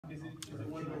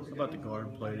About the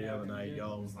guard play the other night,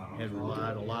 y'all had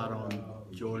relied a lot on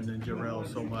Jordan and Jarrell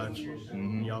so much.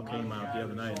 Y'all came out the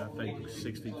other night, I think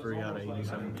 63 out of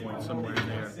 87 points, somewhere in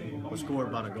there, was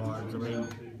scored by the guards. I mean,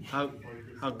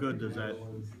 how good does that,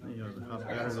 how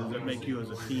better does it make you as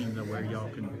a team to where y'all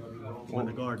can, when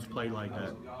the guards play like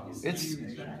that?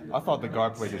 I thought the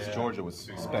guard play against Georgia was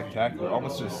spectacular.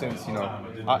 Almost to a sense,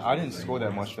 I didn't score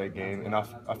that much that game, and I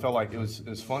felt like it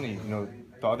was funny.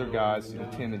 The other guys,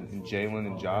 Tim and Jalen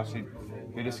and Josh,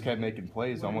 they just kept making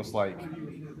plays, almost like,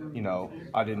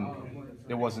 I didn't.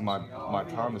 It wasn't my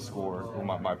time to score or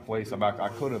my place. I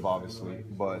could have obviously,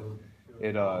 but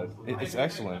it's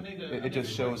excellent. It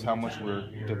just shows how much we're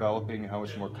developing, how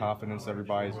much more confidence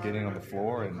everybody's getting on the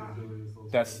floor, and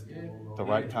that's the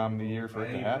right time of the year for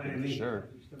it to happen, for sure.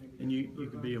 And you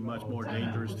could be a much more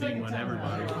dangerous team when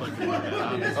everybody's clicking like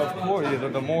that. Of course, yeah,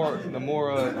 the more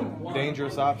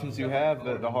dangerous options you have,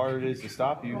 the harder it is to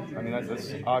stop you. I mean,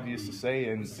 that's obvious to say,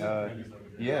 and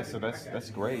yeah, so that's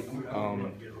great.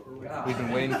 We've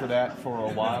been waiting for that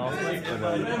for a while,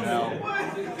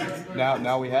 but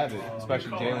now we have it.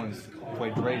 Especially Jalen's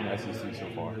played great in SEC so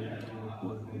far.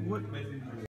 What